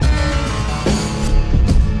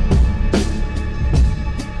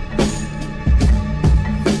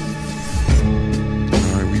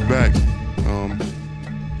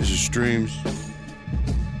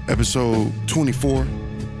episode 24.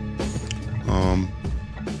 I'm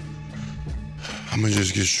gonna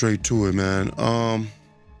just get straight to it, man.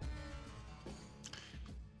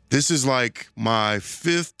 This is like my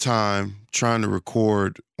fifth time trying to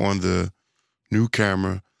record on the new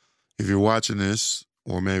camera. If you're watching this,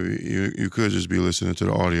 or maybe you could just be listening to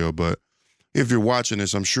the audio, but if you're watching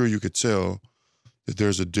this, I'm sure you could tell that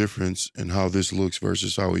there's a difference in how this looks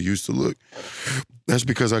versus how it used to look. That's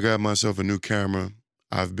because I got myself a new camera.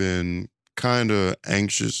 I've been kind of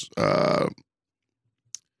anxious, a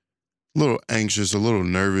little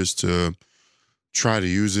nervous to try to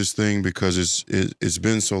use this thing because it's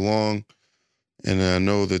been so long, and I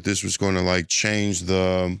know that this was going to like change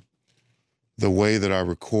the way that I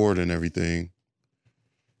record and everything.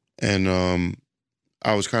 And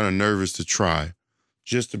I was kind of nervous to try,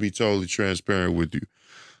 just to be totally transparent with you,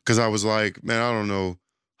 because I was like, man, I don't know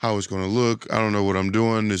how it's going to look. I don't know what I'm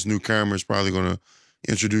doing. This new camera is probably going to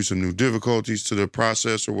introduce some new difficulties to the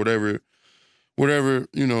process or whatever,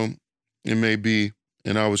 it may be.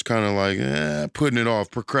 And I was kind of like, putting it off,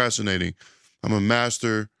 procrastinating. I'm a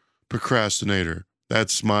master procrastinator.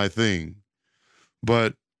 That's my thing.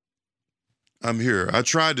 But I'm here. I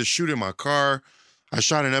tried to shoot in my car. I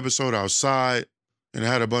shot an episode outside and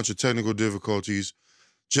had a bunch of technical difficulties.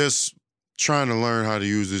 Just trying to learn how to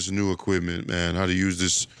use this new equipment, man, how to use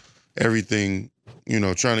this everything,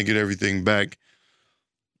 trying to get everything back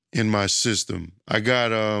in my system. I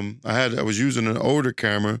was using an older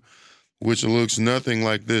camera, which looks nothing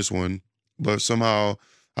like this one, but somehow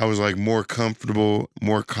I was like more comfortable,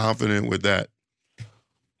 more confident with that.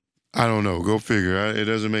 I don't know. Go figure. It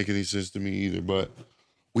doesn't make any sense to me either, but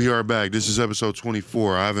we are back. This is episode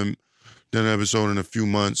 24. I haven't done an episode in a few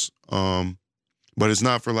months, but it's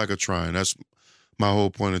not for like a trying. That's my whole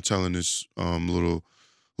point of telling this little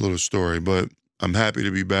story. But I'm happy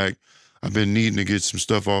to be back. I've been needing to get some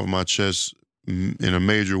stuff off my chest in a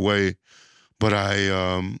major way, but I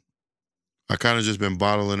kind of just been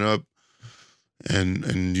bottling up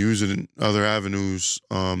and using other avenues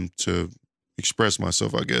to express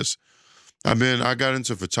myself, I guess. I got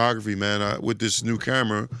into photography, man. With this new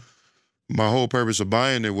camera, my whole purpose of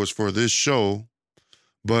buying it was for this show,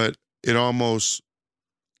 but it almost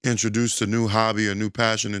introduced a new hobby, a new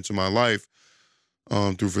passion into my life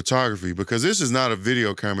through photography, because this is not a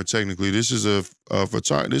video camera technically. This is this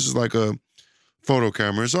is like a photo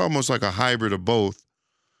camera. It's almost like a hybrid of both.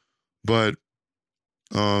 But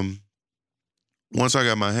once I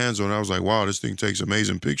got my hands on it, I was like, wow, this thing takes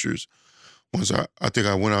amazing pictures. Once I think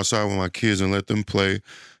I went outside with my kids and let them play,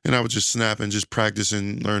 and I was just snapping, just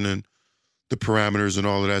practicing, learning the parameters and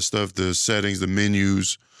all of that stuff, the settings, the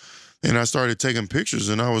menus. And I started taking pictures,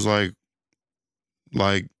 and I was like,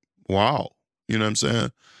 wow, you know what I'm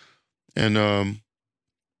saying? And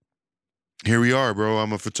here we are, bro.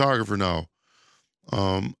 I'm a photographer now.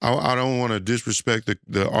 I don't want to disrespect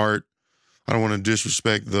the art. I don't want to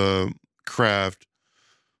disrespect the craft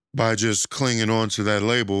by just clinging on to that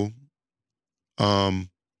label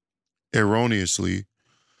erroneously.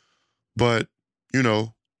 But, I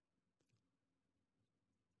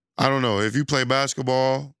don't know. If you play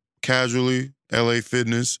basketball casually, LA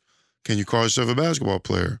Fitness, can you call yourself a basketball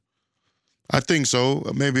player? I think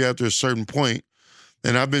so. Maybe after a certain point.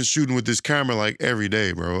 And I've been shooting with this camera like every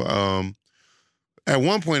day, bro. At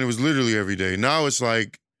one point, it was literally every day. Now it's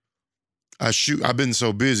like I've been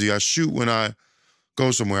so busy. I shoot when I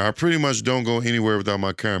go somewhere. I pretty much don't go anywhere without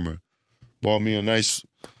my camera. Bought me a nice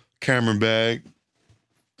camera bag.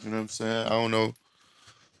 You know what I'm saying? I don't know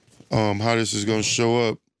how this is going to show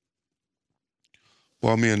up.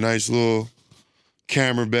 Bought me a nice little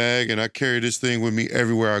camera bag, and I carry this thing with me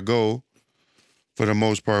everywhere I go for the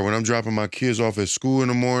most part. When I'm dropping my kids off at school in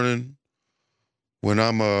the morning, when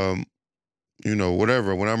I'm,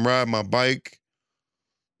 whatever, when I'm riding my bike,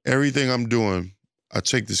 everything I'm doing, I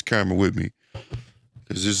take this camera with me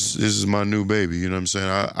because this is my new baby. You know what I'm saying?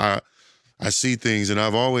 I see things, and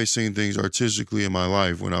I've always seen things artistically in my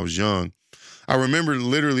life when I was young. I remember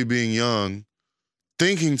literally being young,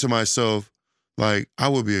 thinking to myself, like, I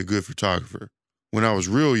would be a good photographer when I was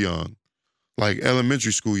real young, like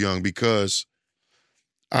elementary school young, because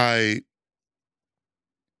I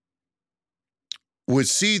would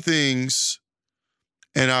see things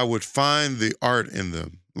and I would find the art in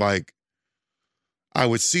them. Like, I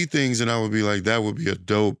would see things and I would be like, that would be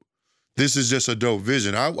this is just a dope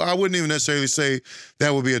vision. I wouldn't even necessarily say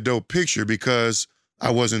that would be a dope picture because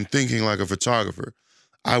I wasn't thinking like a photographer.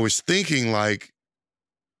 I was thinking like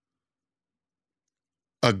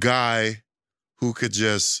a guy who could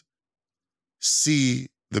just see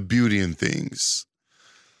the beauty in things.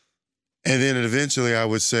 And then eventually I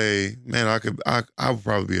would say, man, I would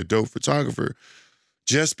probably be a dope photographer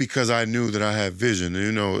just because I knew that I had vision.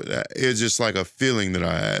 You know, it's just like a feeling that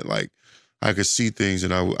I had. Like I could see things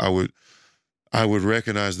and I would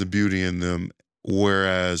recognize the beauty in them,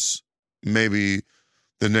 whereas maybe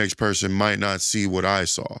the next person might not see what I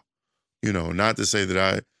saw. You know, not to say that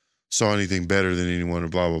I saw anything better than anyone or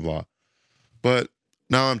blah, blah, blah. But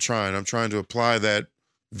now I'm trying. I'm trying to apply that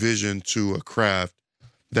vision to a craft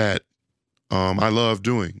that I love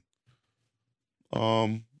doing.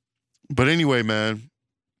 Um, but anyway, man.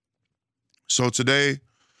 So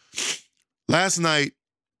last night,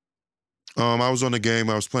 I was on the game.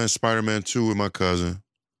 I was playing Spider-Man 2 with my cousin.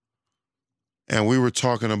 And we were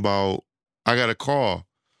talking about, I got a call.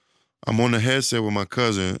 I'm on the headset with my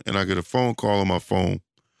cousin, and I get a phone call on my phone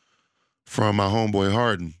from my homeboy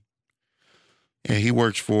Harden. And he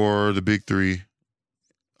works for the big three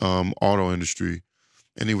auto industry.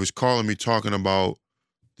 And he was calling me talking about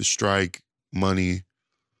the strike, money,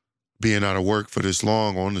 being out of work for this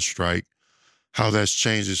long on the strike, how that's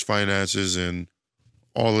changed his finances and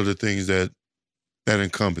all of the things that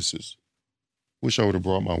encompasses. Wish I would have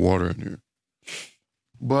brought my water in here.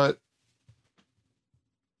 But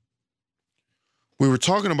we were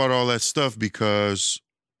talking about all that stuff because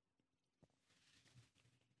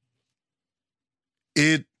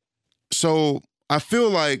so I feel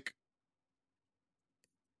like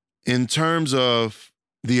in terms of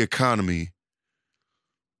the economy,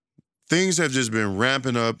 things have just been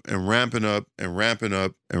ramping up and ramping up and ramping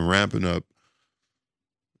up and ramping up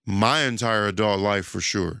my entire adult life for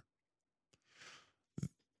sure.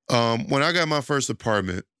 When I got my first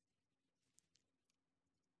apartment,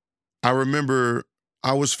 I remember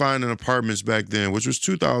I was finding apartments back then, which was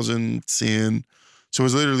 2010. So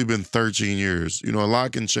it's literally been 13 years. You know, a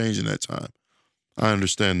lot can change in that time. I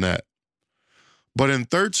understand that. But in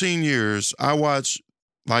 13 years, I watched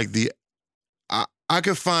like I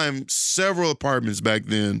could find several apartments back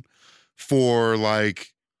then for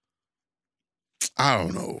like, I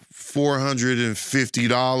don't know,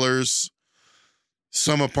 $450.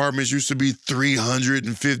 Some apartments used to be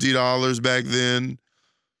 $350 back then.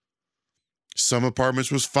 Some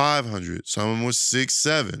apartments was $500. Some of them was $600,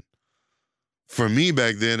 $700. For me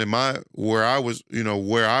back then, where I was,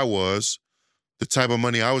 the type of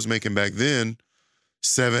money I was making back then,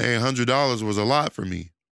 $700, $800 was a lot for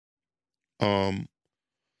me. And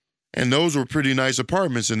those were pretty nice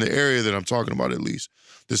apartments in the area that I'm talking about, at least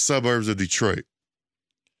the suburbs of Detroit.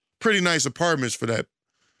 Pretty nice apartments for that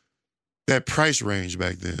price range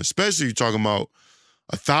back then. Especially you're talking about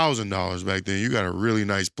 $1,000 back then. You got a really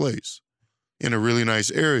nice place in a really nice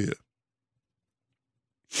area.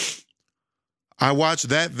 I watched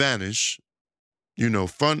that vanish. You know,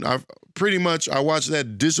 I watched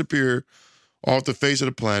that disappear off the face of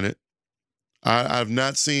the planet. I've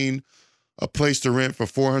not seen a place to rent for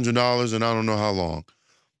 $400 and I don't know how long.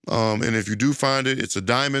 And if you do find it, it's a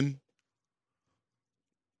diamond.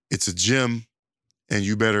 It's a gem. And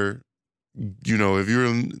you better, if you're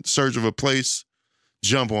in search of a place,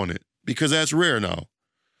 jump on it because that's rare now.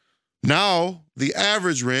 Now, the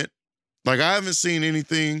average rent, like I haven't seen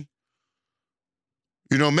anything,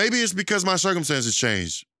 maybe it's because my circumstances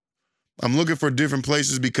changed. I'm looking for different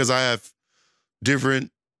places because I have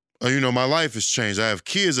different, my life has changed. I have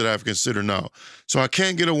kids that I have to consider now. So I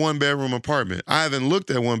can't get a one-bedroom apartment. I haven't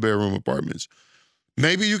looked at one-bedroom apartments.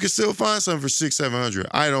 Maybe you can still find something for $600, $700.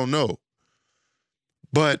 I don't know.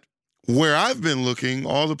 But where I've been looking,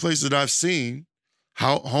 all the places that I've seen,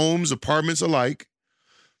 homes, apartments alike,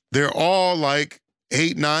 they're all like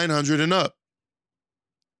 $800, $900 and up.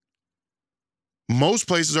 Most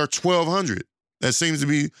places are $1,200. That seems to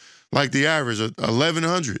be like the average,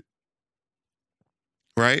 $1,100.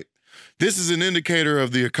 Right? This is an indicator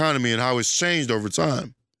of the economy and how it's changed over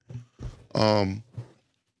time.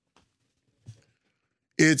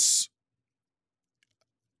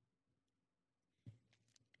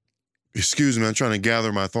 Excuse me, I'm trying to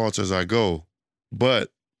gather my thoughts as I go.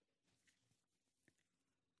 But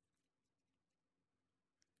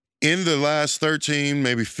in the last 13,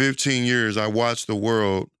 maybe 15 years, I watched the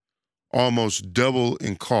world almost double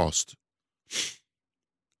in cost,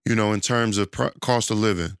 in terms of cost of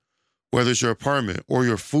living, whether it's your apartment or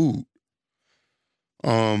your food.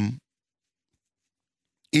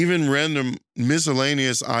 Even random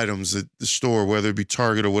miscellaneous items at the store, whether it be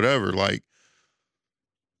Target or whatever, like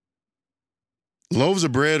loaves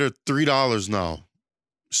of bread are $3 now.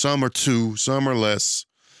 Some are $2, some are less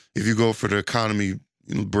if you go for the economy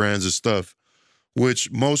brands of stuff,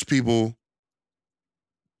 which most people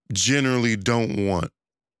generally don't want.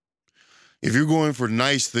 If you're going for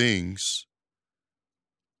nice things,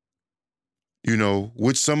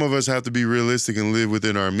 which some of us have to be realistic and live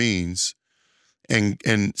within our means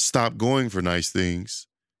and stop going for nice things,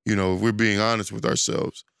 if we're being honest with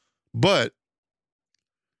ourselves. But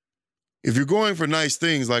if you're going for nice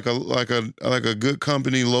things like a good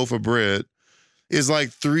company loaf of bread is like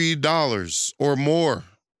 $3 or more,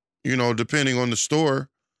 depending on the store.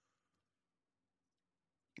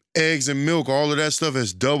 Eggs and milk, all of that stuff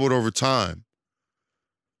has doubled over time.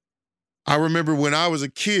 I remember when I was a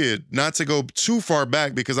kid, not to go too far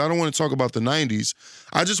back because I don't want to talk about the 90s.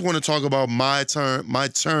 I just want to talk about my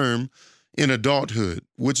term in adulthood,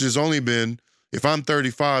 which has only been, if I'm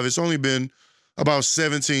 35, it's only been about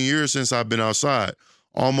 17 years since I've been outside.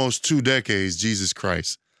 Almost 2 decades, Jesus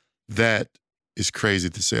Christ. That is crazy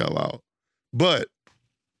to say out loud. But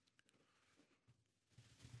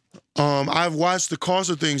I've watched the cost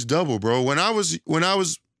of things double, bro. When I was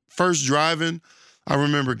first driving, I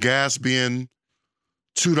remember gas being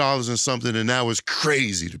 $2 and something, and that was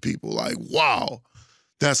crazy to people. Like, wow,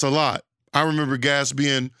 that's a lot. I remember gas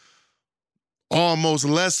being almost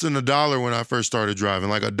less than $1 when I first started driving,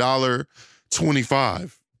 like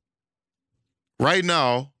 $1.25. Right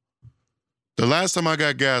now, the last time I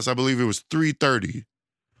got gas, I believe it was $3.30,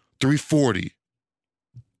 $3.40.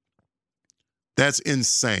 That's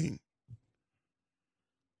insane.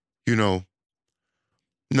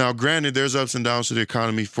 Now, granted, there's ups and downs to the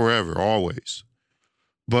economy forever, always.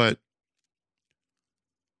 But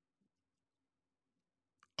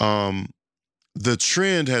the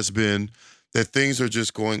trend has been that things are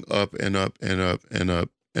just going up and up and up and up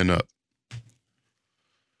and up.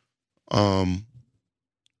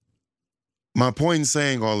 My point in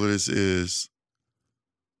saying all of this is,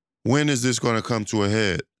 when is this going to come to a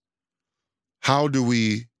head? How do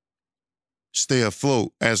we stay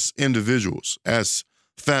afloat as individuals, as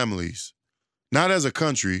families, not as a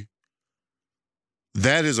country?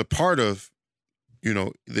 That is a part of,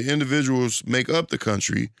 the individuals make up the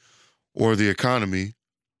country or the economy.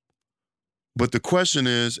 But the question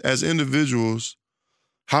is, as individuals,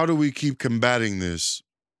 how do we keep combating this?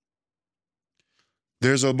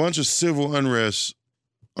 There's a bunch of civil unrest,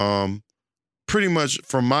 pretty much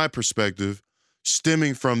from my perspective,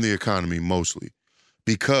 stemming from the economy mostly,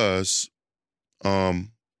 because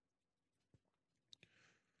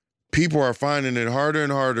people are finding it harder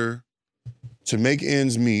and harder to make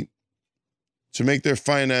ends meet, to make their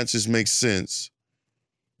finances make sense,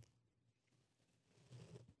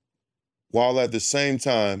 while at the same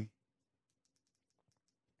time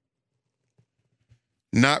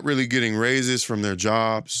not really getting raises from their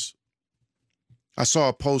jobs. I saw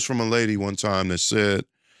a post from a lady one time that said,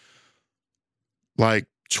 like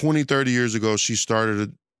 20, 30 years ago, she started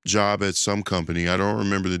a job at some company. I don't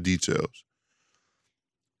remember the details.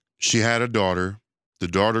 She had a daughter. The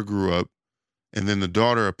daughter grew up, and then the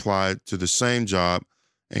daughter applied to the same job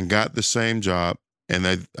and got the same job, and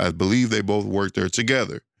I believe they both worked there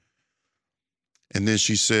together. And then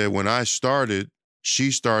she said, when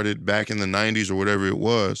she started back in the 90s or whatever it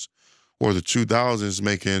was, or the 2000s,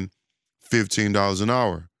 making $15 an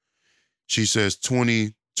hour. She says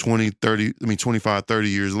 25, 30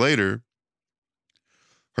 years later,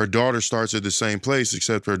 her daughter starts at the same place,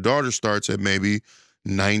 except her daughter starts at maybe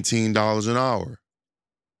 $19 an hour.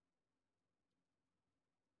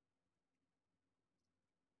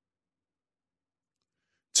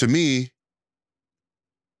 To me,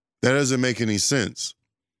 that doesn't make any sense.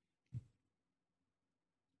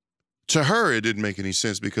 To her, it didn't make any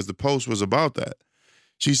sense because the post was about that.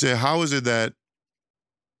 She said, how is it that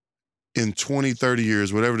in 20, 30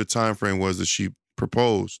 years, whatever the time frame was that she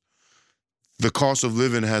proposed, the cost of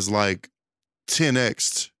living has like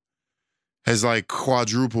 10x'd, has like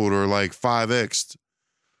quadrupled or like 5x'd,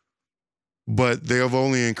 but they have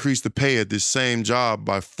only increased the pay at this same job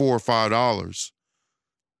by $4 or $5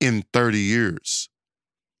 in 30 years.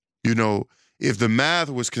 If the math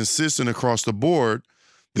was consistent across the board,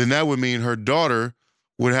 then that would mean her daughter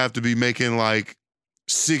would have to be making like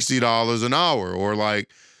 $60 an hour, or like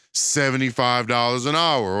 $75 an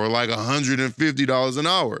hour, or like $150 an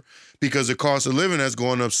hour, because the cost of living has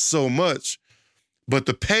gone up so much, but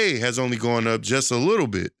the pay has only gone up just a little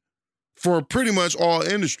bit for pretty much all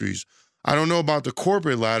industries. I don't know about the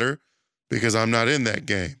corporate ladder because I'm not in that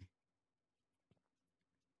game.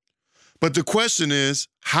 But the question is,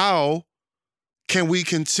 how can we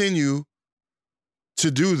continue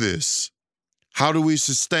to do this? How do we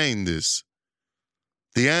sustain this?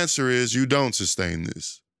 The answer is, you don't sustain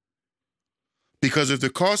this. Because if the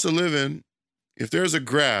cost of living, if there's a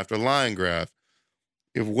graph, a line graph,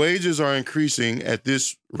 if wages are increasing at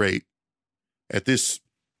this rate, at this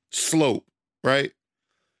slope, right?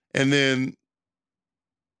 And then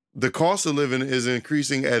the cost of living is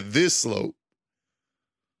increasing at this slope,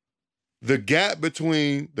 the gap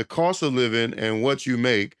between the cost of living and what you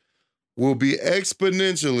make will be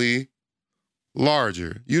exponentially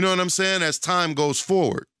larger. You know what I'm saying? As time goes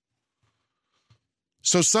forward.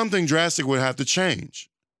 So something drastic would have to change.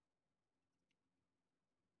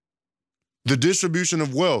 The distribution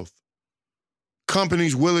of wealth,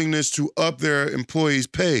 companies' willingness to up their employees'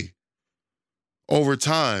 pay over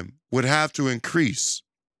time would have to increase.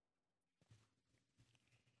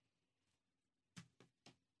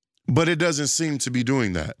 But it doesn't seem to be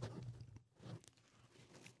doing that.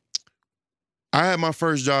 I had my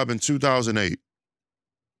first job in 2008.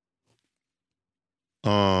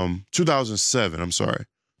 2007, I'm sorry.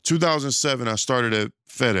 2007, I started at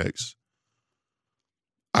FedEx.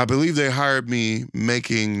 I believe they hired me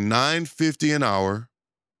making $9.50 an hour.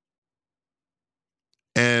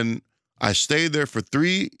 And I stayed there for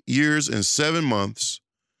 3 years and 7 months.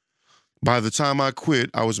 By the time I quit,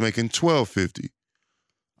 I was making $12.50.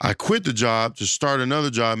 I quit the job to start another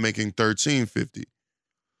job making $13.50.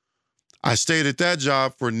 I stayed at that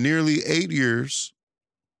job for nearly 8 years.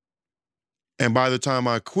 And by the time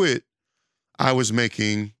I quit, I was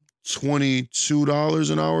making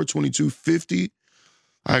 $22 an hour, $22.50.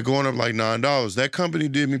 I had gone up like $9. That company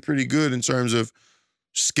did me pretty good in terms of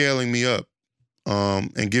scaling me up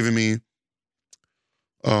and giving me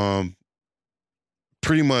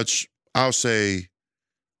pretty much, I'll say,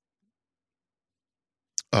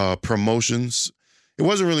 promotions. It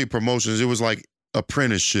wasn't really promotions. It was like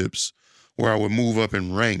apprenticeships where I would move up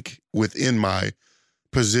in rank within my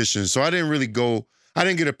position. So I didn't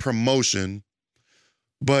get a promotion,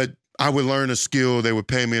 but I would learn a skill. They would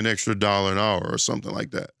pay me an extra $1 an hour or something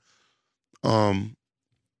like that.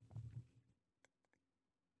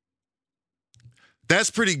 That's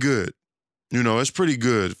pretty good. You know, it's pretty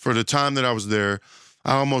good. For the time that I was there,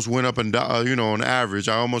 I almost went up, on average,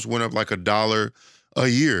 I almost went up like $1 a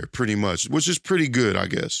year pretty much, which is pretty good, I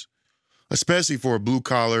guess. Especially for a blue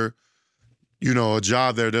collar, a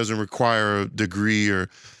job that doesn't require a degree or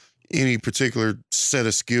any particular set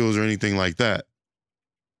of skills or anything like that.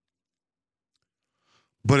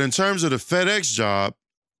 But in terms of the FedEx job,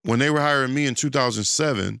 when they were hiring me in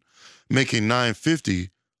 2007, making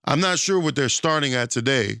 $9.50, I'm not sure what they're starting at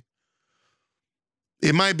today.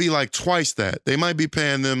 It might be like twice that. They might be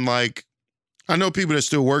paying them like, I know people that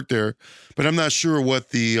still work there, but I'm not sure what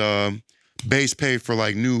the base pay for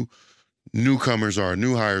like newcomers are,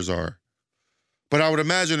 new hires are. But I would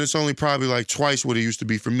imagine it's only probably like twice what it used to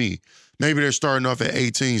be for me. Maybe they're starting off at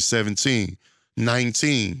 18, 17,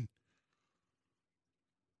 19.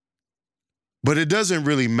 But it doesn't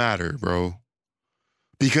really matter, bro.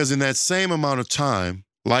 Because in that same amount of time,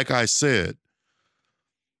 like I said,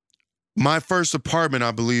 my first apartment,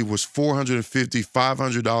 I believe, was $450,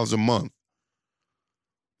 $500 a month.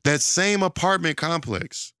 That same apartment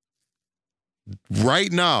complex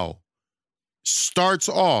right now starts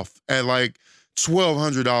off at like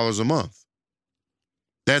 $1,200 a month.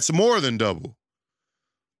 That's more than double.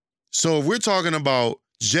 So if we're talking about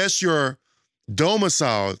just your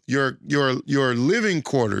domicile, your living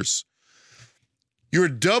quarters, you're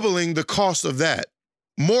doubling the cost of that.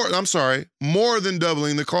 More than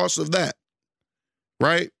doubling the cost of that,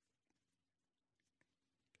 right?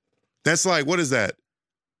 That's like, what is that?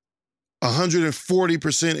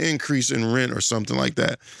 140% increase in rent or something like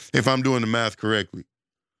that, if I'm doing the math correctly.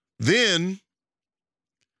 Then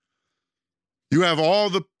you have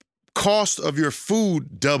all the cost of your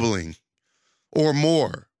food doubling or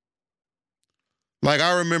more. Like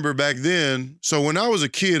I remember back then, so when I was a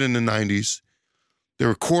kid in the 90s, there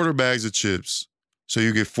were quarter bags of chips. So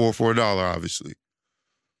you get 4 for $1, obviously.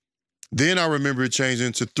 Then I remember it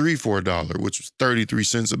changing to 3 for $1, which was 33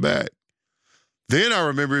 cents a bag. Then I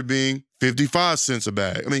remember it being 55 cents a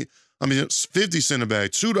bag. I mean, it's 50 cents a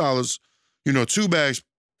bag, $2, 2 bags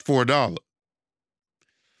for $1.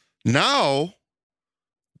 Now,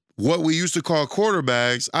 what we used to call quarter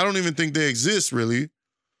bags, I don't even think they exist really.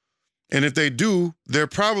 And if they do, they're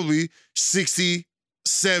probably 60,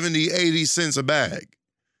 70, 80 cents a bag.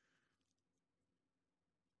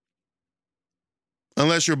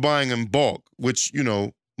 Unless you're buying in bulk, which,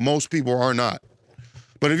 most people are not.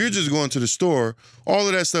 But if you're just going to the store, all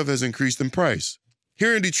of that stuff has increased in price.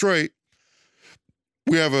 Here in Detroit,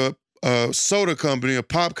 we have a soda company, a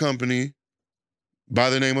pop company by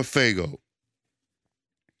the name of Faygo.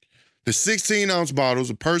 The 16-ounce bottles,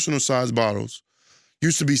 the personal-sized bottles,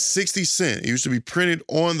 used to be 60 cents. It used to be printed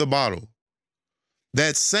on the bottle.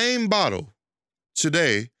 That same bottle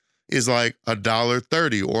today is like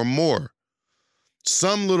 $1.30 or more.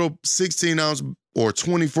 Some little 16-ounce or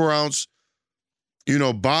 24-ounce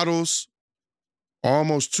bottles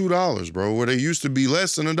almost $2, bro, where they used to be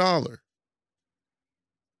less than $1.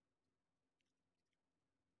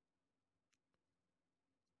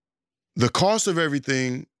 The cost of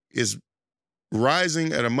everything is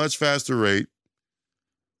rising at a much faster rate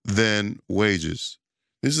than wages.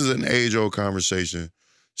 This is an age-old conversation,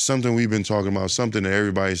 something we've been talking about, something that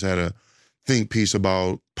everybody's had a think piece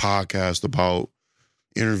about, podcast about,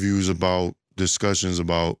 interviews about, discussions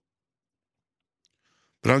about.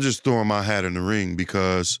 But I'm just throwing my hat in the ring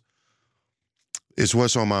because it's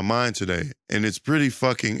what's on my mind today. And it's pretty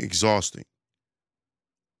fucking exhausting,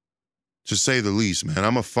 to say the least, man.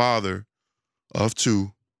 I'm a father of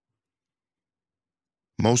 2.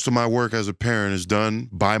 Most of my work as a parent is done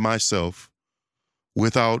by myself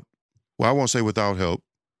without, well, I won't say without help,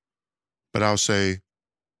 but I'll say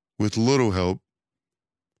with little help.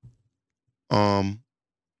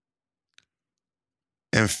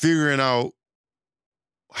 And figuring out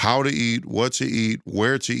how to eat, what to eat,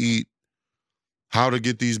 where to eat, how to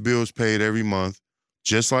get these bills paid every month,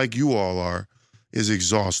 just like you all are, is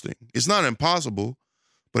exhausting. It's not impossible,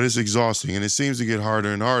 but it's exhausting. And it seems to get harder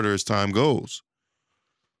and harder as time goes.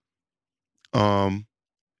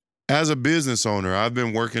 As a business owner, I've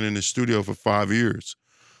been working in the studio for 5 years,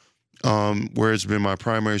 where it's been my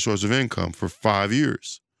primary source of income for 5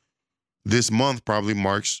 years. This month probably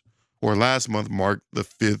marks, or last month marked the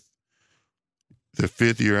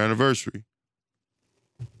fifth year anniversary.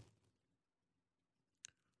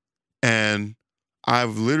 And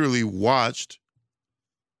I've literally watched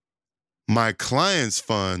my clients'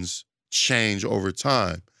 funds change over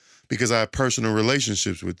time because I have personal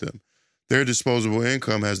relationships with them. Their disposable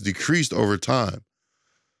income has decreased over time.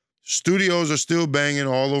 Studios are still banging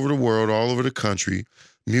all over the world, all over the country.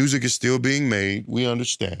 Music is still being made. We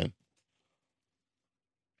understand.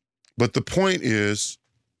 But the point is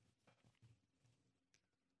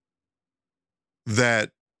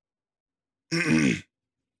that the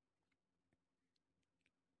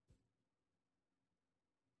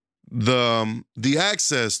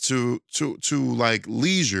access to like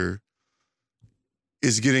leisure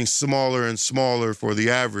is getting smaller and smaller for the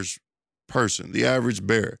average person, the average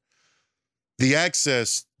bear. The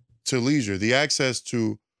access to leisure, the access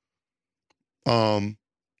to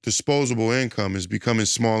disposable income is becoming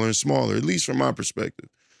smaller and smaller, at least from my perspective.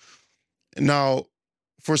 Now,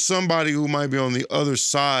 for somebody who might be on the other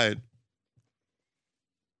side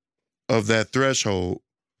of that threshold,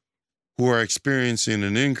 who are experiencing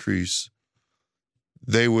an increase,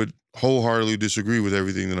 they would wholeheartedly disagree with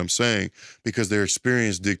everything that I'm saying because their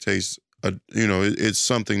experience dictates, it's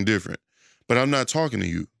something different. But I'm not talking to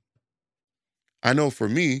you. I know for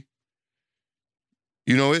me,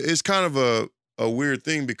 it's kind of a weird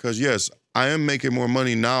thing because, yes, I am making more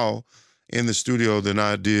money now in the studio than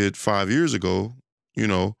I did 5 years ago,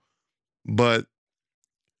 but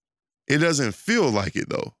it doesn't feel like it,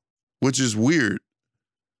 though, which is weird.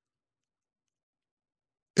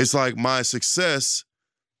 It's like my success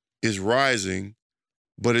is rising,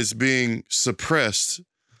 but it's being suppressed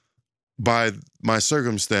by my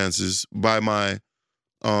circumstances, by my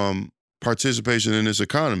participation in this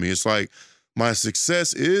economy. It's like my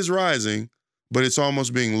success is rising, but it's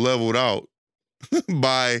almost being leveled out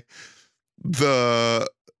by the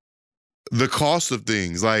cost of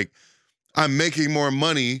things. Like, I'm making more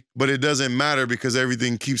money, but it doesn't matter because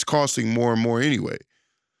everything keeps costing more and more anyway.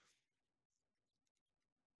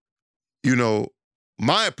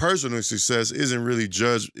 My personal success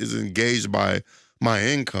isn't gauged by my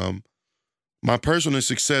income. My personal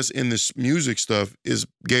success in this music stuff is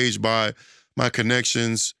gauged by my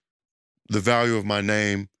connections, the value of my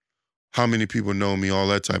name, how many people know me, all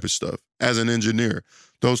that type of stuff. As an engineer,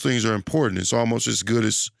 those things are important. It's almost as good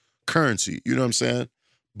as currency. You know what I'm saying?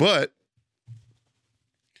 But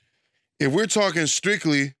if we're talking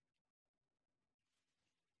strictly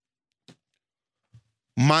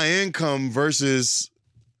my income versus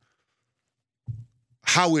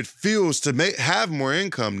how it feels to have more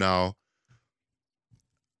income now,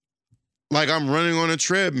 like I'm running on a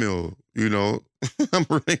treadmill, I'm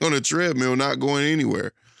running on a treadmill, not going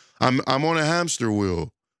anywhere. I'm on a hamster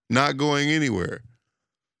wheel, not going anywhere.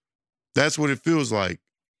 That's what it feels like.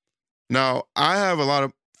 Now, I have a lot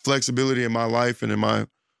of flexibility in my life and in my,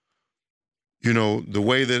 the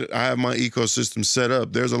way that I have my ecosystem set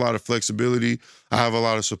up. There's a lot of flexibility. I have a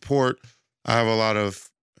lot of support. I have a lot of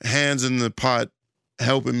hands in the pot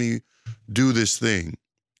helping me do this thing.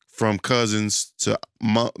 From cousins to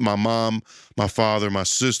my mom, my father, my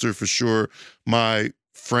sister for sure, my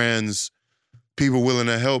friends, people willing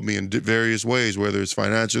to help me in various ways, whether it's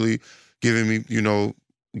financially, giving me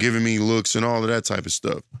looks and all of that type of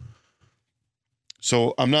stuff.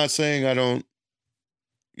 So I'm not saying I don't,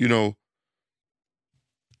 you know,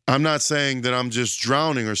 I'm not saying that I'm just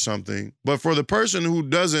drowning or something, but for the person who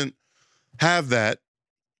doesn't have that,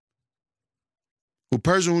 the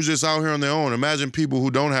person who's just out here on their own, imagine people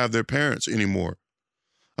who don't have their parents anymore.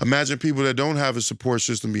 Imagine people that don't have a support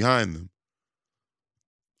system behind them.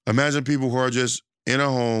 Imagine people who are just in a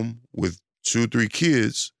home with 2, 3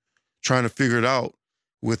 kids trying to figure it out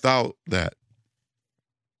without that.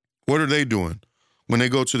 What are they doing when they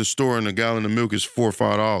go to the store and a gallon of milk is $4 or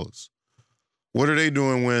 $5? What are they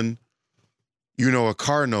doing when, a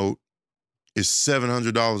car note is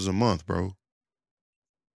 $700 a month, bro?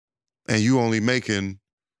 And you only making,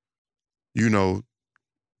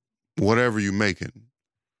 whatever you making,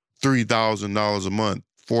 $3,000 a month,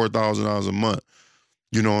 $4,000 a month,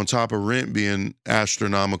 on top of rent being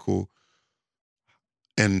astronomical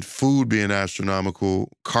and food being astronomical,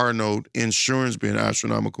 car note, insurance being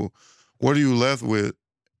astronomical. What are you left with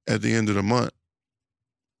at the end of the month?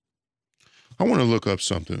 I want to look up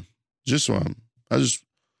something just so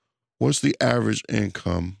what's the average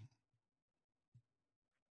income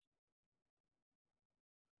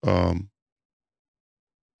in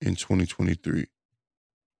 2023?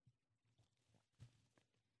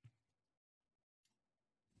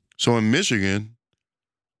 So in Michigan,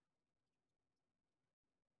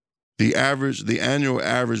 the annual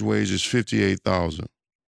average wage is $58,000.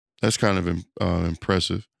 That's kind of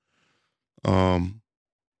impressive.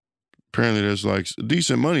 Apparently there's like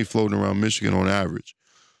decent money floating around Michigan on average.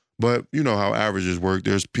 But you know how averages work.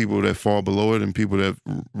 There's people that fall below it and people that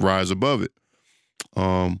rise above it.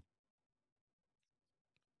 Let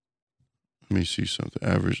me see something.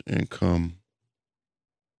 Average income.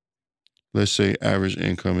 Let's say average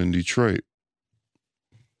income in Detroit.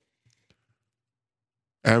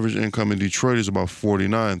 Average income in Detroit is about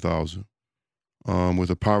 $49,000, with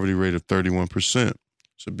a poverty rate of 31%.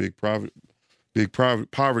 It's a big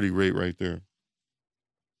poverty rate right there.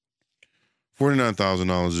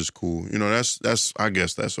 $49,000 is cool. That's I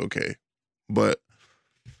guess that's okay, but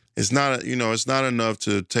it's not enough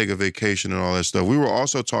to take a vacation and all that stuff. We were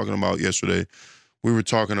also talking about yesterday. We were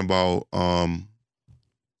talking about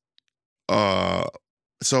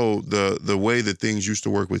so the way that things used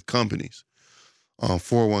to work with companies,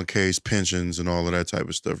 401ks, pensions, and all of that type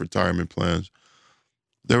of stuff, retirement plans.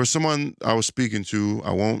 There was someone I was speaking to.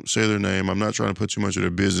 I won't say their name. I'm not trying to put too much of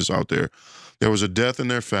their business out there. There was a death in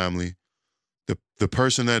their family. The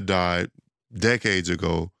person that died decades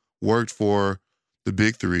ago worked for the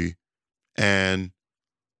big three, and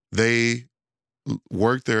they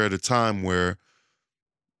worked there at a time where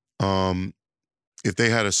if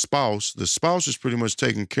they had a spouse, the spouse is pretty much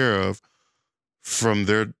taken care of from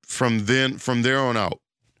there on out.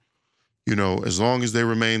 As long as they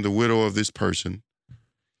remain the widow of this person,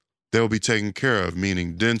 they'll be taken care of,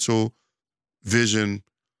 meaning dental, vision,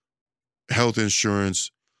 health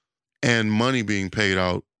insurance, and money being paid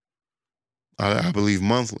out, I believe,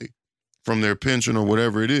 monthly from their pension or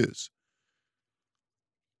whatever it is.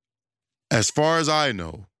 As far as I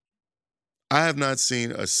know, I have not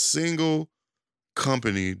seen a single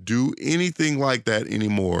company do anything like that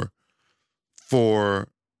anymore they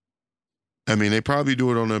probably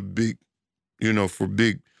do it on a big, for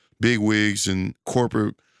big wigs and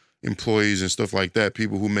corporate employees and stuff like that,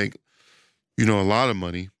 people who make, a lot of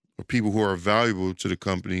money, or people who are valuable to the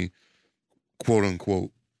company, quote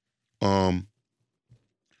unquote.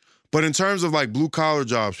 But in terms of like blue collar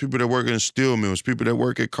jobs, people that work in steel mills, people that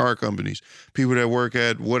work at car companies, people that work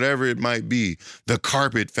at whatever it might be, the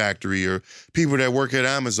carpet factory, or people that work at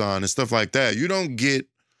Amazon and stuff like that, you don't get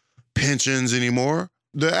pensions anymore.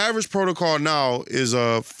 The average protocol now is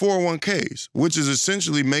 401ks, which is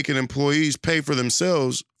essentially making employees pay for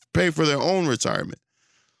themselves, pay for their own retirement.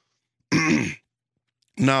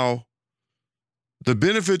 Now, the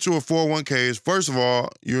benefit to a 401k is, first of all,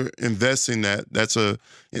 you're investing that. That's a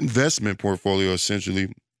investment portfolio,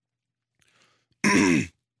 essentially,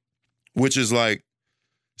 which is like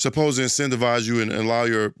supposed to incentivize you and allow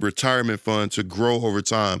your retirement fund to grow over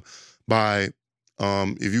time by,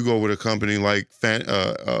 if you go with a company like,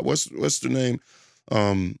 what's the name?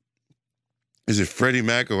 Is it Freddie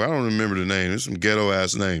Mac? Or I don't remember the name. There's some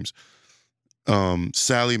ghetto-ass names.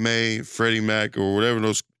 Sally Mae, Freddie Mac, or whatever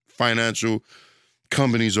those financial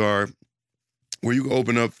companies are, where you can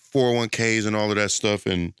open up 401ks and all of that stuff,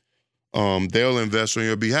 and they'll invest on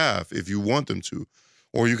your behalf if you want them to.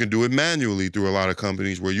 Or you can do it manually through a lot of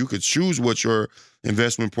companies where you could choose what your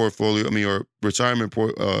investment portfolio, or retirement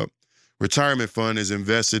fund is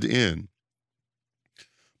invested in.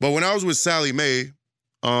 But when I was with Sally Mae,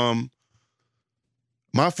 my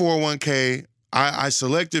 401k, I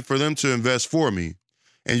selected for them to invest for me.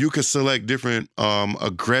 And you could select different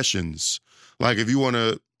aggressions. Like if you want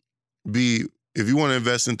to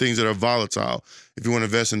invest in things that are volatile, if you want to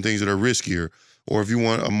invest in things that are riskier, or if you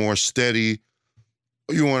want a more steady,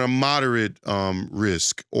 you want a moderate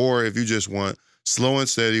risk, or if you just want slow and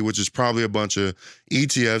steady, which is probably a bunch of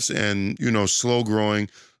ETFs and, slow growing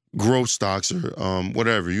growth stocks or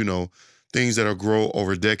whatever, things that'll grow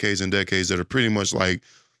over decades and decades that are pretty much like,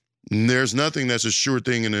 there's nothing that's a sure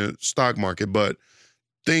thing in the stock market, but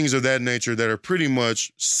things of that nature that are pretty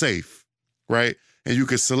much safe, right? And you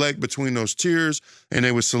could select between those tiers, and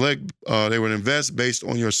they would invest based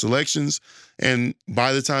on your selections. And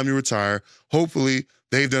by the time you retire, hopefully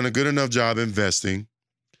they've done a good enough job investing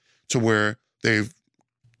to where they've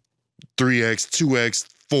 3x, 2x,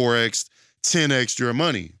 4x, 10x your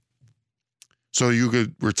money. So you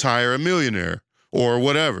could retire a millionaire or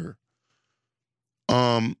whatever.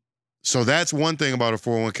 So that's one thing about a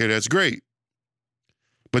 401k that's great.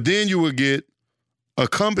 But then you would get a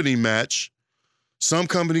company match. Some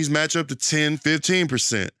companies match up to 10,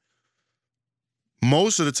 15%.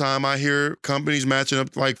 Most of the time I hear companies matching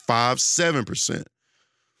up to like 5, 7%.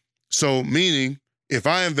 So meaning if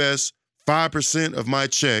I invest 5% of my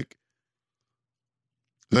check,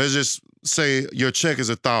 let's just say your check is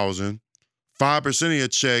 $1,000, 5% of your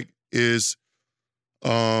check is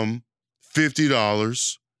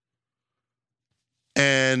 $50,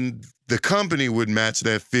 and the company would match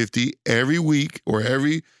that 50 every week or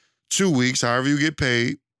every 2 weeks, however you get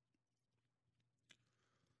paid.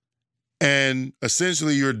 And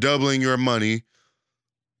essentially you're doubling your money.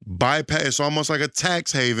 It's almost like a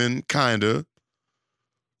tax haven, kind of.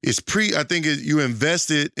 I think you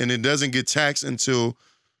invest it and it doesn't get taxed until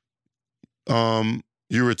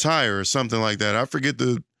you retire or something like that. I forget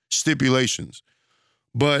the stipulations.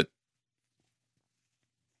 But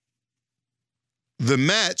the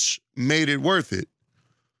match made it worth it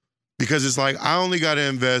because it's like I only got to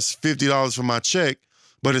invest $50 for my check,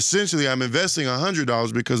 but essentially I'm investing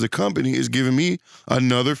 $100 because the company is giving me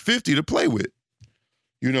another $50 to play with,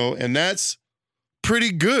 and that's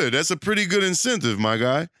pretty good. That's a pretty good incentive, my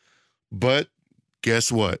guy. But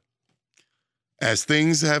guess what? As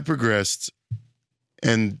things have progressed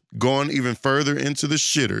and gone even further into the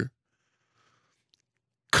shitter,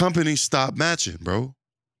 companies stop matching, bro.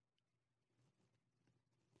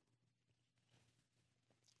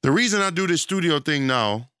 The reason I do this studio thing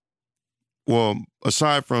now, well,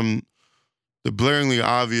 aside from the blaringly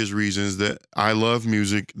obvious reasons that I love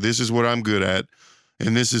music, this is what I'm good at,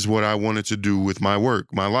 and this is what I wanted to do with my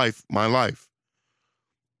work, my life.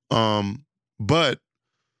 But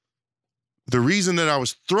the reason that I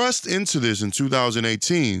was thrust into this in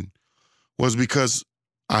 2018 was because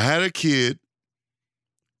I had a kid,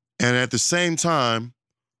 and at the same time,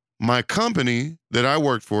 my company that I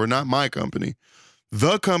worked for, not my company,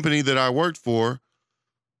 the company that I worked for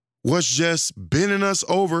was just bending us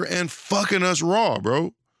over and fucking us raw,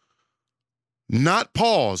 bro. Not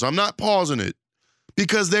pause. I'm not pausing it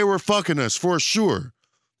because they were fucking us for sure.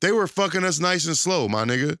 They were fucking us nice and slow, my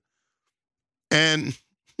nigga. And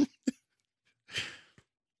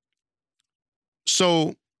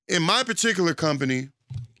so in my particular company,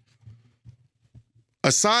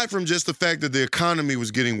 aside from just the fact that the economy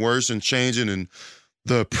was getting worse and changing and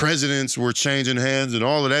the presidents were changing hands and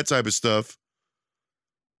all of that type of stuff,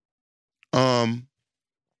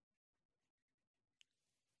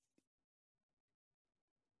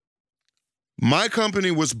 my company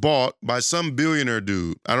was bought by some billionaire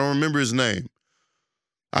dude. I don't remember his name.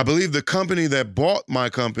 I believe the company that bought my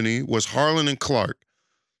company was Harlan and Clark.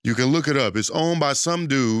 You can look it up. It's owned by some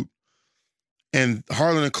dude, and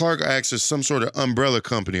Harlan and Clark acts as some sort of umbrella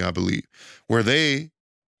company, I believe, where they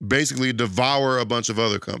basically devour a bunch of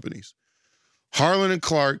other companies. Harlan and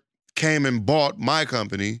Clark came and bought my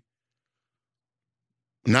company,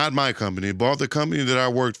 not my company, bought the company that I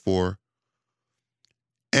worked for,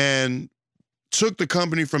 and took the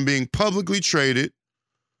company from being publicly traded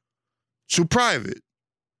to private.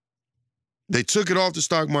 They took it off the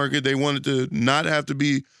stock market. They wanted to not have to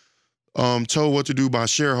be told what to do by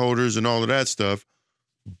shareholders and all of that stuff.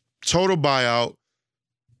 Total buyout.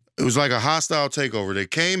 It was like a hostile takeover. They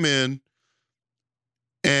came in,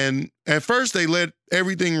 and at first they let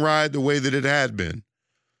everything ride the way that it had been.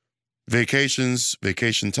 Vacations,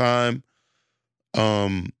 vacation time,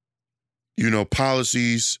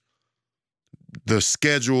 policies, the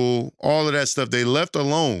schedule, all of that stuff, they left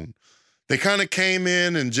alone. They kind of came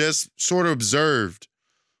in and just sort of observed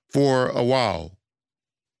for a while.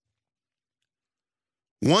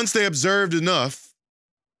 Once they observed enough,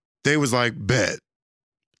 they was like, bet,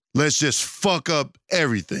 let's just fuck up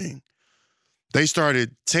everything. They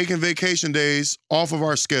started taking vacation days off of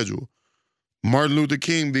our schedule. Martin Luther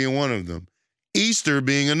King being one of them. Easter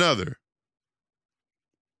being another.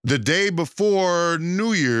 The day before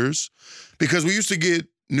New Year's, because we used to get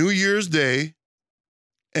New Year's Day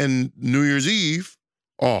and New Year's Eve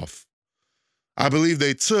off. I believe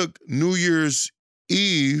they took New Year's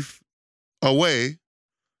Eve away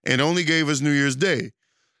and only gave us New Year's Day.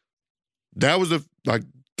 That was like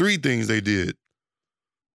 3 things they did.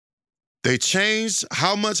 They changed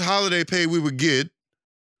how much holiday pay we would get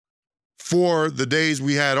for the days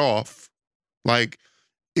we had off. Like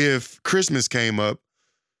if Christmas came up,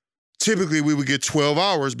 typically we would get 12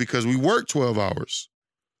 hours because we worked 12 hours.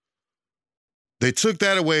 They took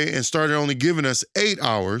that away and started only giving us 8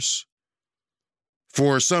 hours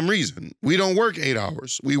for some reason. We don't work 8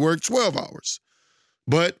 hours. We work 12 hours.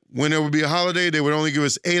 But when there would be a holiday, they would only give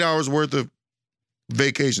us 8 hours worth of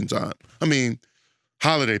vacation time. I mean,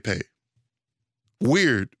 holiday pay.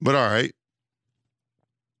 Weird, but all right.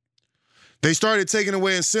 They started taking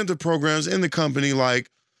away incentive programs in the company like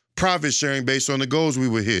profit sharing based on the goals we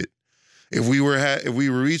would hit. If we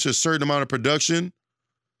would reach a certain amount of production,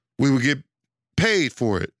 we would get paid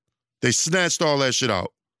for it. They snatched all that shit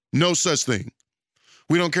out. No such thing.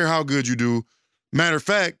 We don't care how good you do. Matter of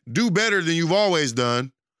fact, do better than you've always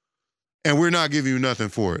done, and we're not giving you nothing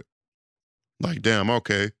for it. Like, damn,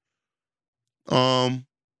 okay.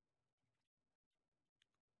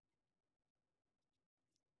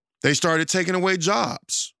 They started taking away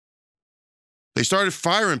jobs. They started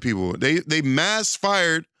firing people. They mass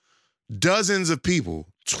fired dozens of people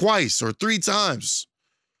twice or 3 times.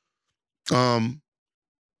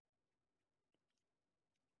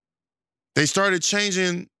 They started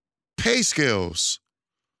changing pay scales.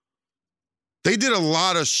 They did a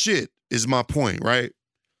lot of shit, is my point, right?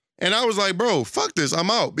 And I was like, bro, fuck this.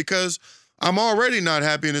 I'm out because I'm already not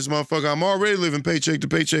happy in this motherfucker. I'm already living paycheck to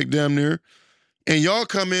paycheck damn near. And y'all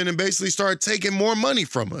come in and basically start taking more money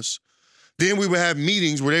from us. Then we would have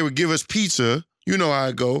meetings where they would give us pizza. You know how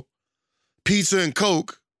I go. Pizza and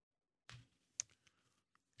Coke.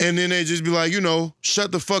 And then they just be like,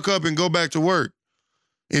 shut the fuck up and go back to work.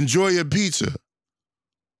 Enjoy your pizza.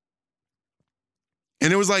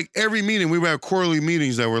 And it was like every meeting, we would have quarterly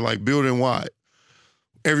meetings that were like building wide.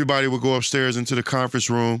 Everybody would go upstairs into the conference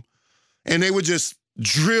room and they would just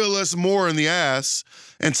drill us more in the ass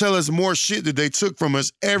and tell us more shit that they took from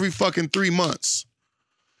us every fucking 3 months.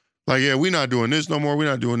 Like, yeah, we're not doing this no more. We're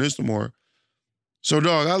not doing this no more. So,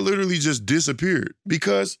 dog, I literally just disappeared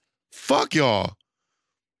because fuck y'all.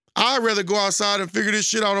 I'd rather go outside and figure this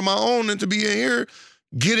shit out on my own than to be in here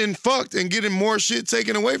getting fucked and getting more shit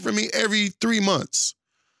taken away from me every 3 months.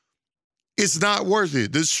 It's not worth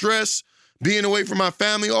it. The stress, being away from my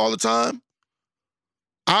family all the time,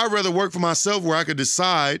 I'd rather work for myself where I could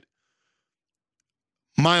decide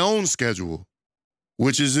my own schedule,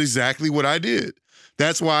 which is exactly what I did.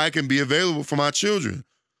 That's why I can be available for my children,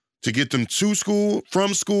 to get them to school,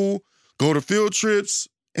 from school, go to field trips,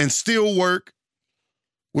 and still work,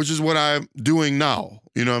 which is what I'm doing now.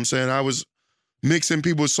 You know what I'm saying? I was mixing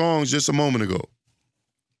people's songs just a moment ago.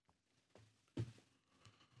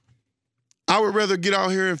 I would rather get out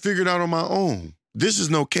here and figure it out on my own. This is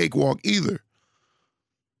no cakewalk either.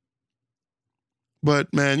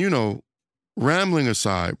 But, man, rambling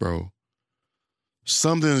aside, bro,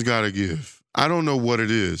 something's got to give. I don't know what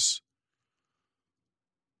it is.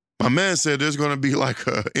 My man said there's going to be like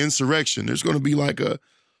an insurrection. There's going to be like a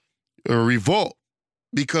revolt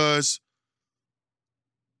because,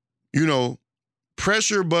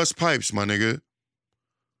 pressure busts pipes, my nigga.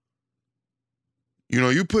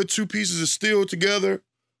 You put 2 pieces of steel together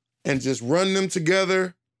and just run them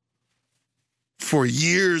together for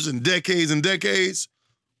years and decades,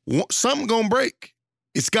 something gonna break.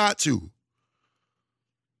 It's got to.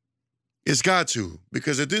 It's got to.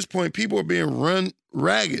 Because at this point, people are being run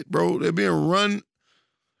ragged, bro. They're being run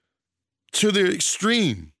to the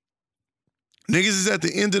extreme. Niggas is at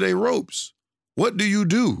the end of their ropes. What do you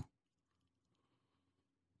do?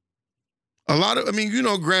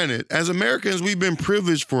 Granted, as Americans, we've been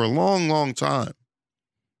privileged for a long, long time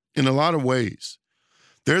in a lot of ways.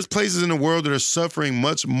 There's places in the world that are suffering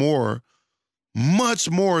much more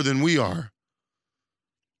than we are.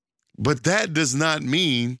 But that does not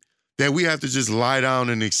mean that we have to just lie down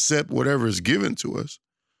and accept whatever is given to us.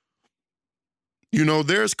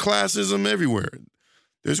 There's classism everywhere.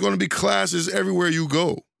 There's going to be classes everywhere you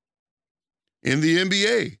go. In the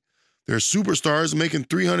NBA, there's superstars making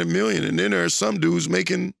 $300 million, and then there are some dudes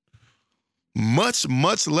making much,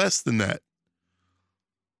 much less than that.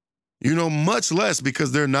 Much less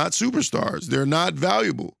because they're not superstars. They're not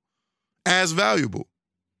as valuable.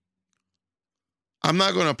 I'm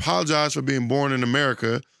not going to apologize for being born in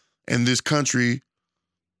America and this country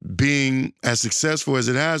being as successful as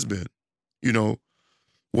it has been. You know,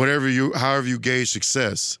 however you gauge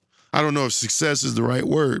success. I don't know if success is the right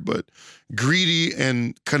word, but greedy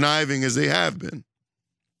and conniving as they have been.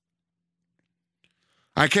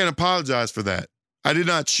 I can't apologize for that. I did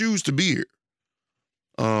not choose to be here.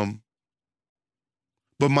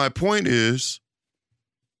 But my point is,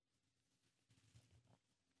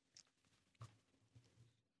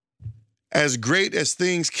 as great as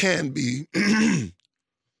things can be,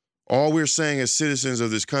 all we're saying as citizens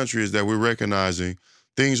of this country is that we're recognizing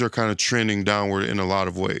things are kind of trending downward in a lot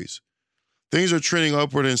of ways. Things are trending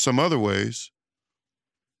upward in some other ways.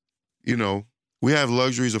 You know, we have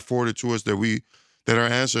luxuries afforded to us that our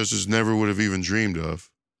ancestors never would have even dreamed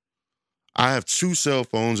of. I have 2 cell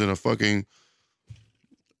phones and a fucking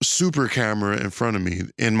super camera in front of me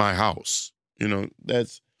in my house. You know,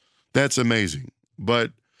 that's amazing.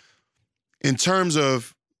 But in terms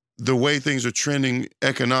of the way things are trending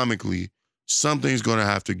economically, something's gonna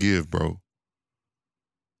have to give, bro.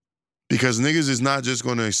 Because niggas is not just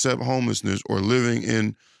gonna accept homelessness or living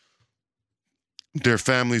in their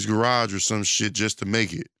family's garage or some shit just to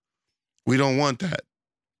make it. We don't want that.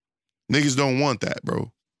 Niggas don't want that,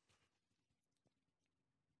 bro.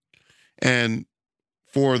 And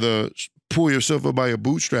for the pull yourself up by your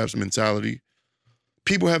bootstraps mentality,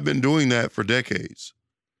 people have been doing that for decades.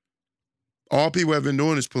 All people have been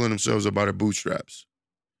doing is pulling themselves up by their bootstraps.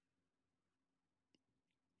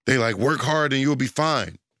 They like, work hard and you'll be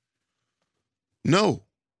fine. No,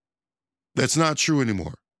 that's not true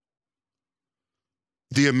anymore.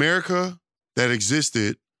 The America that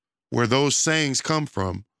existed where those sayings come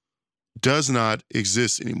from does not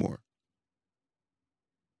exist anymore.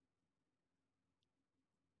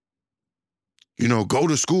 You know, go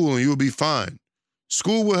to school and you'll be fine.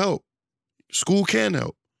 School will help. School can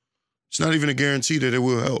help. It's not even a guarantee that it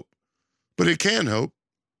will help, but it can help.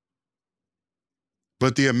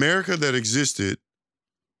 But the America that existed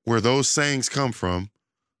where those sayings come from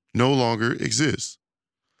no longer exists.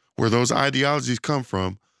 Where those ideologies come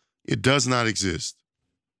from, it does not exist.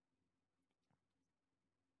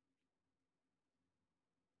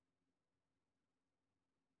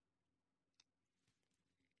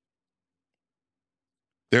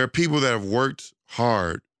 There are people that have worked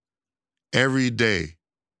hard every day,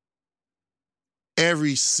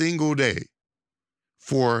 every single day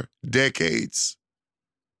for decades.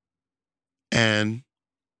 And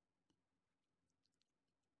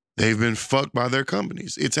they've been fucked by their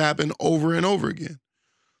companies. It's happened over and over again.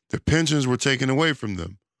 Their pensions were taken away from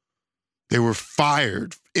them. They were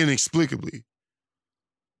fired inexplicably.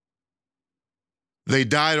 They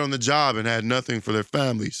died on the job and had nothing for their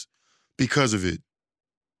families because of it.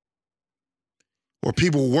 Or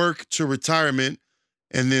people work to retirement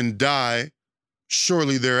and then die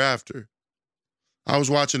shortly thereafter. I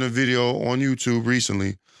was watching a video on YouTube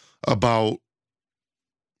recently about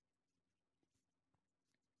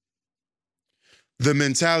the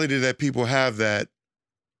mentality that people have that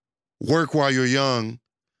work while you're young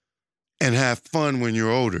and have fun when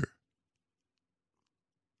you're older.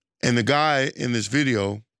 And the guy in this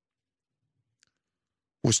video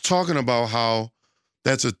was talking about how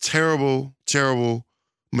that's a terrible, terrible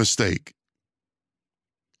mistake.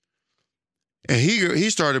 And he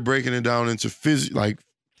started breaking it down into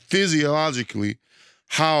physiologically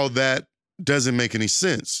how that doesn't make any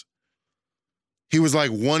sense. He was like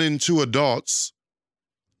 1 in 2 adults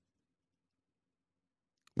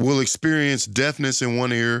will experience deafness in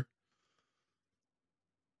one ear.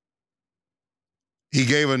 He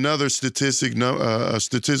gave another statistic, a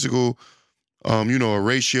statistical, a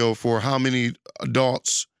ratio for how many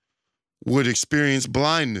adults would experience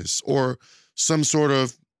blindness or some sort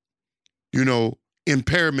of,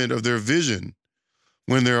 impairment of their vision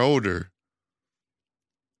when they're older.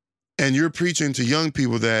 And you're preaching to young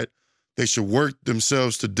people that they should work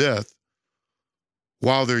themselves to death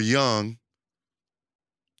while they're young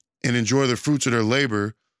and enjoy the fruits of their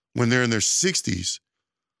labor when they're in their 60s,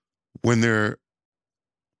 when they're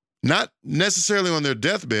not necessarily on their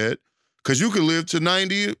deathbed, because you could live to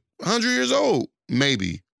 90, 100 years old,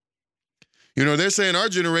 maybe. They're saying our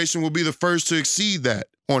generation will be the first to exceed that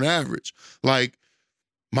on average. Like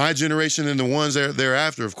my generation and the ones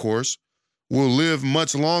thereafter, of course, will live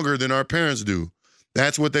much longer than our parents do.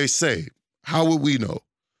 That's what they say. How would we know?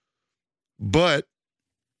 But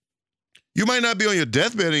you might not be on your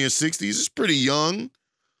deathbed in your 60s. It's pretty young.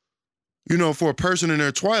 For a person in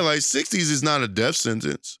their twilight, 60s is not a death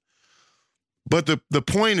sentence. But the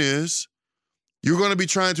point is, you're going to be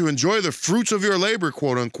trying to enjoy the fruits of your labor,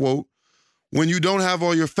 quote unquote, when you don't have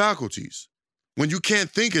all your faculties, when you can't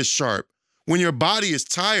think as sharp, when your body is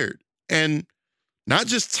tired, and not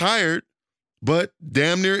just tired, but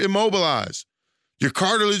damn near immobilized. Your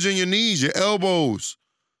cartilage in your knees, your elbows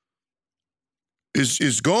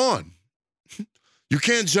is gone. You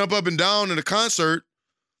can't jump up and down in a concert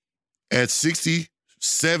at 60,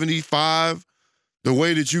 75, the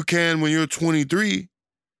way that you can when you're 23.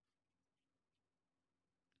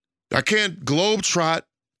 I can't globetrot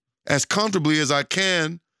as comfortably as I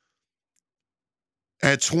can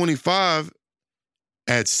at 25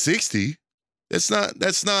 at 60. That's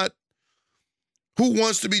not, who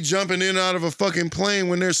wants to be jumping in and out of a fucking plane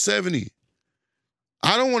when they're 70?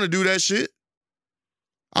 I don't want to do that shit.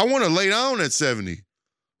 I want to lay down at 70.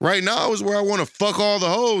 Right now is where I want to fuck all the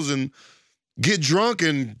hoes and get drunk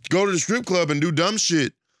and go to the strip club and do dumb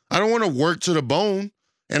shit. I don't want to work to the bone.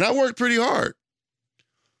 And I work pretty hard.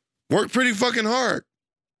 Work pretty fucking hard.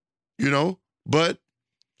 You know? But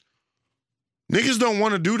niggas don't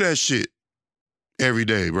want to do that shit every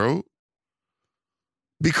day, bro.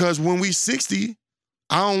 Because when we 60,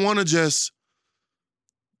 I don't want to just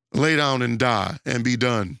lay down and die and be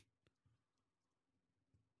done.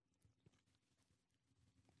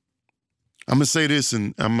 I'm going to say this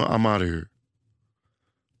and I'm out of here.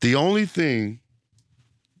 The only thing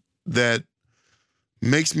that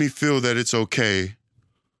makes me feel that it's okay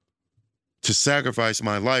to sacrifice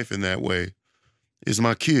my life in that way is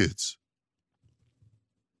my kids.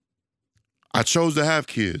 I chose to have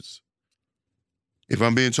kids. If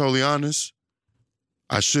I'm being totally honest,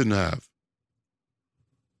 I shouldn't have.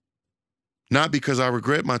 Not because I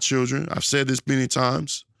regret my children, I've said this many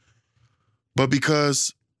times, but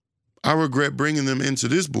because I regret bringing them into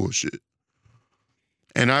this bullshit.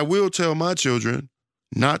 And I will tell my children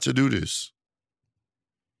not to do this.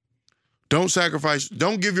 Don't sacrifice,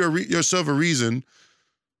 don't give yourself a reason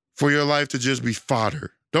for your life to just be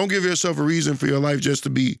fodder. Don't give yourself a reason for your life just to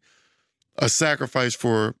be a sacrifice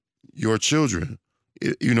for your children,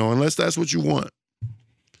 you know, unless that's what you want.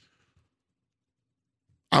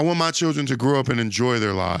 I want my children to grow up and enjoy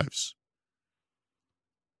their lives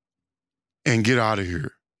and get out of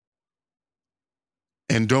here.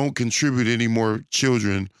 And don't contribute any more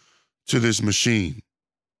children to this machine.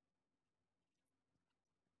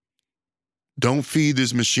 Don't feed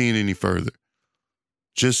this machine any further.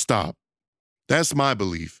 Just stop. That's my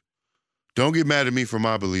belief. Don't get mad at me for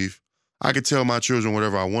my belief. I can tell my children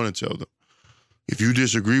whatever I want to tell them. If you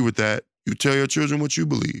disagree with that, you tell your children what you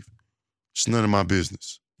believe. It's none of my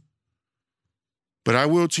business. But I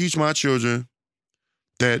will teach my children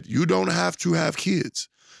that you don't have to have kids.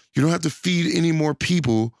 You don't have to feed any more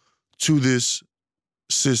people to this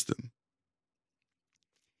system.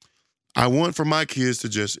 I want for my kids to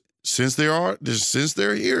just, since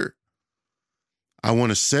they're here, I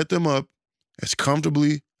want to set them up as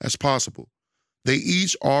comfortably as possible. They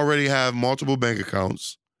each already have multiple bank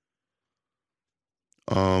accounts.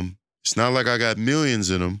 It's not like I got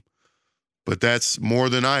millions in them, but that's more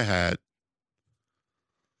than I had.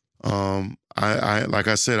 I like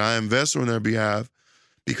I said, I invest on their behalf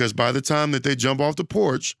because by the time that they jump off the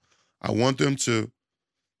porch, I want them to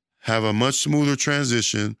have a much smoother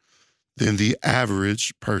transition than the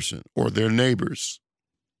average person or their neighbors.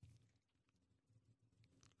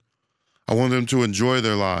 I want them to enjoy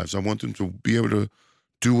their lives. I want them to be able to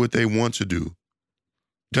do what they want to do.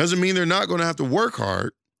 Doesn't mean they're not going to have to work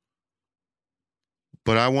hard,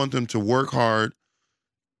 but I want them to work hard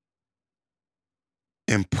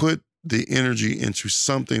and put the energy into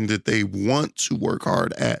something that they want to work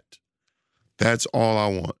hard at. That's all I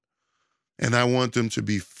want. And I want them to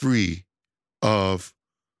be free of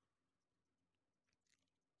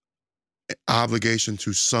obligation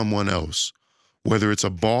to someone else, whether it's a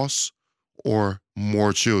boss or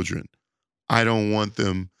more children. I don't want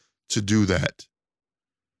them to do that.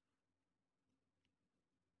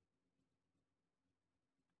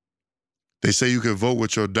 They say you can vote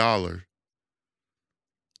with your dollar.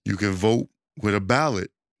 You can vote with a ballot.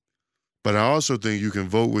 But I also think you can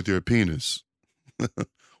vote with your penis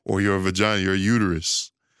or your vagina, your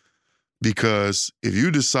uterus. Because if you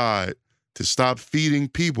decide to stop feeding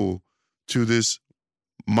people to this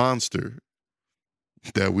monster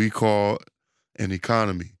that we call an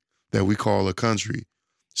economy, that we call a country,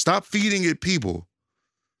 stop feeding it people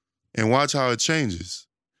and watch how it changes.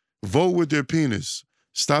 Vote with your penis.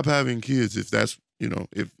 Stop having kids if that's,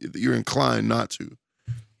 if you're inclined not to.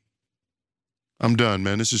 I'm done,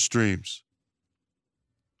 man. This is Streams.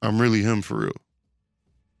 I'm really him for real.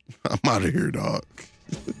 I'm out of here, dog.